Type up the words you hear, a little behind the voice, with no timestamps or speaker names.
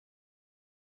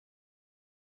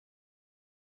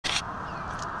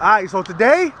Alright, so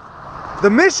today, the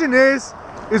mission is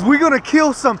we're gonna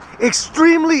kill some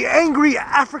extremely angry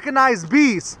Africanized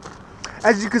bees.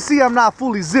 As you can see, I'm not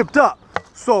fully zipped up.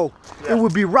 So it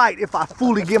would be right if I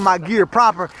fully get my gear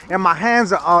proper and my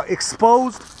hands are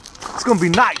exposed. It's gonna be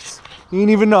nice. You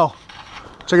didn't even know.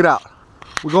 Check it out.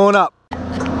 We're going up.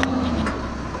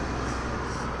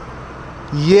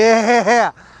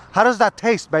 Yeah. How does that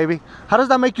taste, baby? How does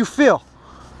that make you feel?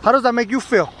 How does that make you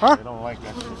feel, huh? I don't like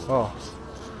that shit. Oh.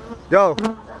 Yo,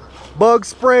 bug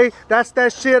spray, that's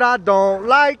that shit I don't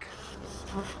like.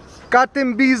 Got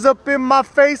them bees up in my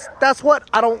face, that's what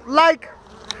I don't like.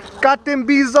 Got them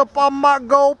bees up on my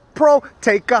GoPro,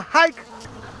 take a hike.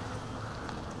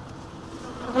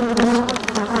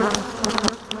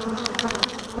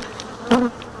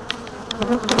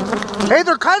 Hey,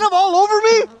 they're kind of all over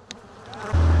me.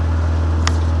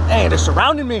 Hey, they're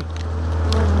surrounding me.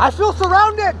 I feel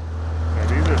surrounded. Yeah,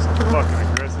 these are some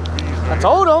fucking aggressive bees, right?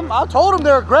 I told them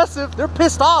they're aggressive. They're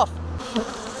pissed off.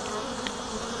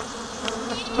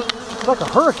 It's like a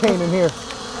hurricane in here.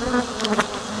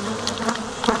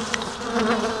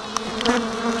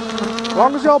 As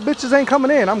long as y'all bitches ain't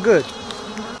coming in, I'm good.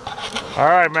 All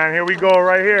right, man, here we go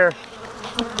right here.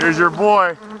 Here's your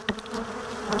boy.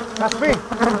 That's me.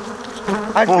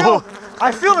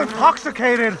 I feel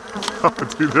intoxicated. Oh,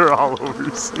 dude, they're all over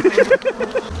you.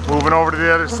 Moving over to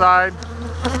the other side,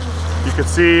 you can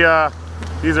see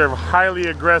these are highly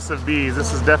aggressive bees.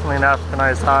 This is definitely an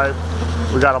Africanized hive.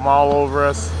 We got them all over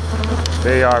us.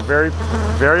 They are very,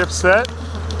 very upset,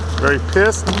 very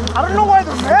pissed. I don't know why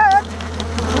they're mad.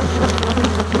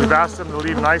 We've asked them to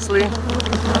leave nicely.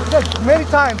 I said many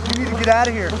times, you need to get out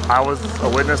of here. I was a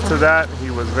witness to that. He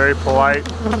was very polite,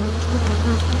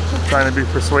 trying to be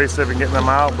persuasive and getting them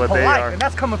out, but polite, they are. And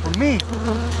that's coming from me.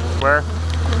 Where?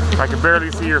 I can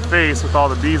barely see your face with all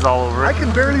the bees all over it. I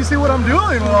can barely see what I'm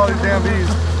doing with all these damn bees.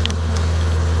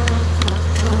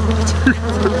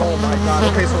 Oh my god.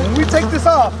 Okay, so when we take this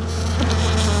off,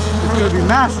 it's gonna be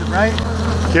massive, right?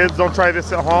 Kids, don't try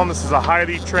this at home. This is a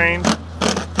highly trained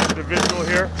individual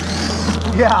here.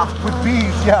 Yeah, with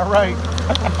bees. Yeah, right.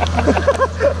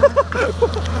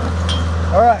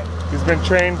 All right. He's been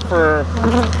trained for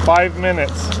 5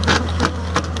 minutes.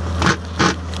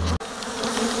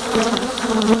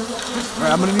 All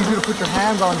right, I'm gonna need you to put your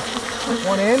hands on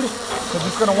one end, because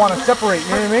it's gonna want to separate. You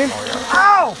know what I mean? Oh, yeah.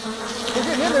 Ow! They're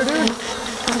getting in there, dude.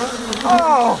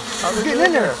 Oh! They're getting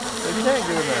in there. They can't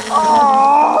get in there.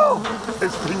 Oh!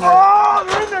 It's Oh,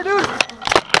 they're in there, dude.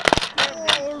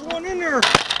 Oh, there's one in there.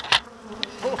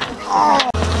 Oh!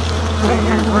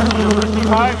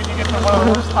 Hive and you get to one of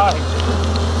the worst hives.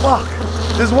 Fuck.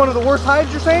 This is one of the worst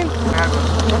hives, you're saying?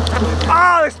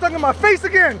 Ah, they stuck in my face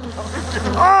again.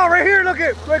 Oh, right here, look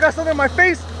at. I got something in my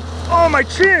face. Oh, my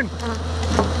chin.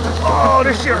 Oh,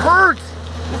 this shit hurts.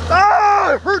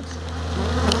 Ah, it hurts.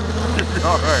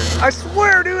 All right. I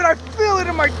swear, dude, I feel it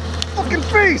in my fucking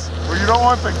face. Well, you don't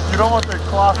want the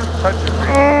cloth to touch your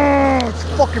face. Oh, it's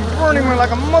fucking burning me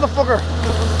like a motherfucker.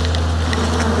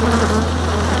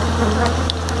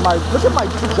 Look at my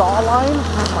jawline,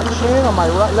 my chin on my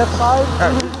left side. I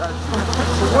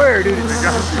swear, dude.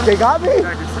 They got me?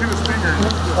 I can see the stinger.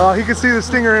 Oh, he can see the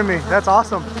stinger in me. That's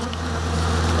awesome.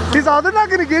 He's all, they're not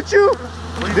gonna get you.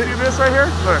 Well, you see this right here?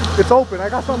 Look. It's open. I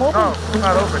got some open. No, it's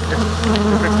not open.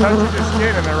 If it touches your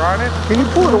skin and they're on it, Can you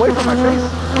pull it away from my face?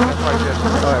 that's like this.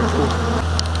 Alright, cool.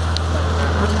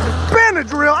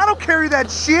 Benadryl, I don't carry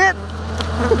that shit.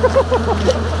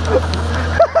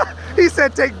 He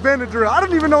said take Benadryl. I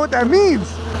don't even know what that means.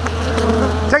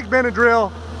 Take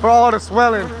Benadryl for all the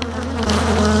swelling.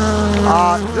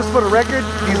 Just for the record,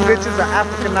 these bitches are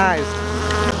Africanized.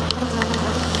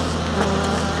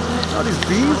 Oh, these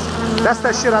bees? That's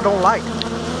that shit I don't like.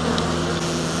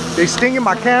 They sting in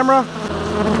my camera.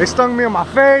 They stung me in my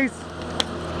face.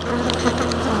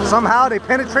 Somehow they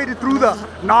penetrated through the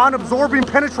non-absorbing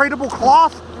penetratable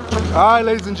cloth. All right,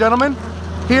 ladies and gentlemen,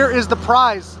 here is the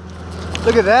prize.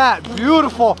 Look at that,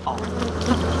 beautiful. All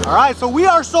right, so we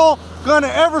are gonna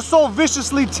ever so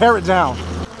viciously tear it down.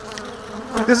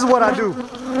 This is what I do,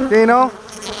 you know?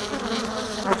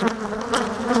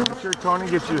 Make sure Tony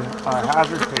gets you a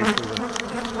hazard pay for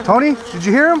this. Tony, did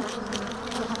you hear him?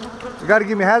 You gotta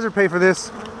give me hazard pay for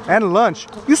this and lunch.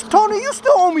 Tony, you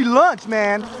still owe me lunch,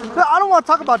 man. I don't want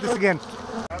to talk about this again.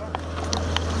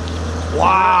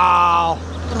 Wow.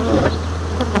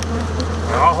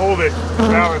 I'll hold it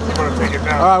now if you want to take it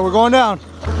down. All right, we're going down.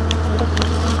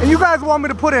 And you guys want me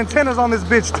to put antennas on this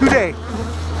bitch today?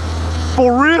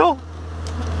 For real?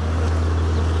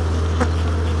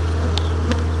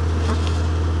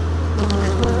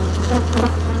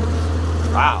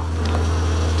 Wow.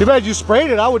 Too bad you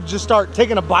sprayed it. I would just start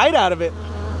taking a bite out of it.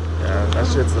 Yeah, that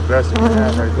shit's the best you can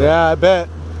have right there. Yeah, I bet.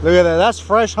 Look at that. That's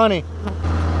fresh honey.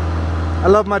 I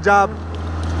love my job.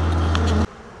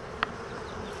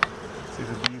 See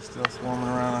the bees still swarming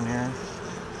around on here.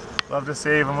 Love to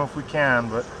save them if we can,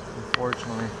 but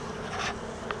unfortunately,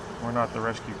 we're not the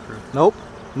rescue crew. Nope.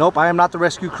 Nope, I am not the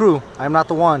rescue crew. I am not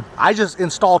the one. I just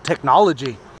install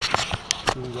technology.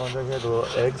 See the ones right here, the little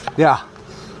eggs? Yeah,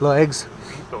 little eggs.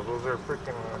 Those are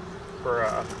freaking for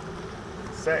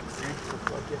sex, see?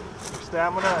 It's like your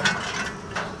stamina.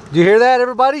 Do you hear that,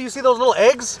 everybody? You see those little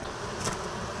eggs?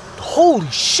 Holy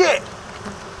shit!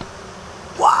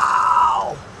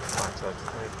 Wow!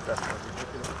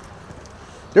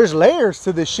 There's layers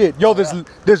to this shit. Yo,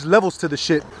 there's levels to the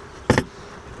shit. It's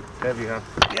heavy, huh?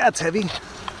 Yeah, it's heavy. Let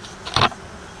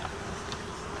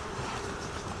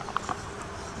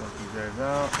these guys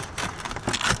out.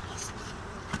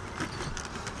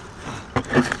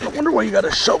 I wonder why you got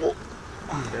a shovel.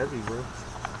 It's heavy, bro.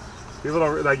 People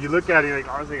don't, like, you look at it, you're like,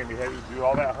 oh, is it gonna be heavy? Do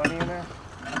all that honey in there?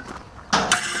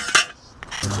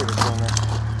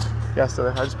 Yeah, so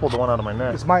I just pulled the one out of my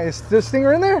neck. Is this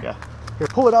stinger in there? Yeah. Here,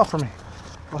 pull it out for me.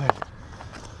 Go ahead.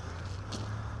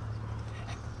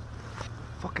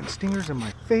 Fucking stingers in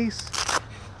my face.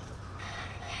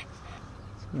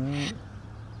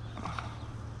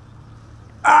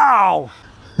 Ow!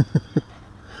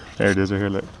 There it is right here,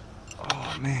 look.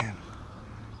 Oh man,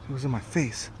 it was in my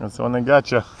face. That's the one that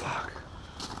got you. Fuck.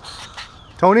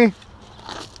 Tony,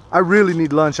 I really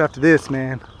need lunch after this,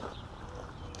 man.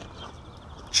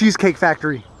 Cheesecake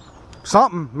Factory.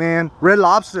 Something, man. Red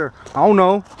Lobster. I don't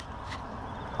know.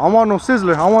 I don't want no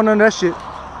Sizzler. I don't want none of that shit.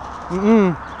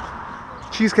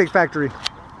 Cheesecake Factory.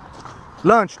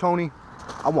 Lunch, Tony.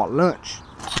 I want lunch.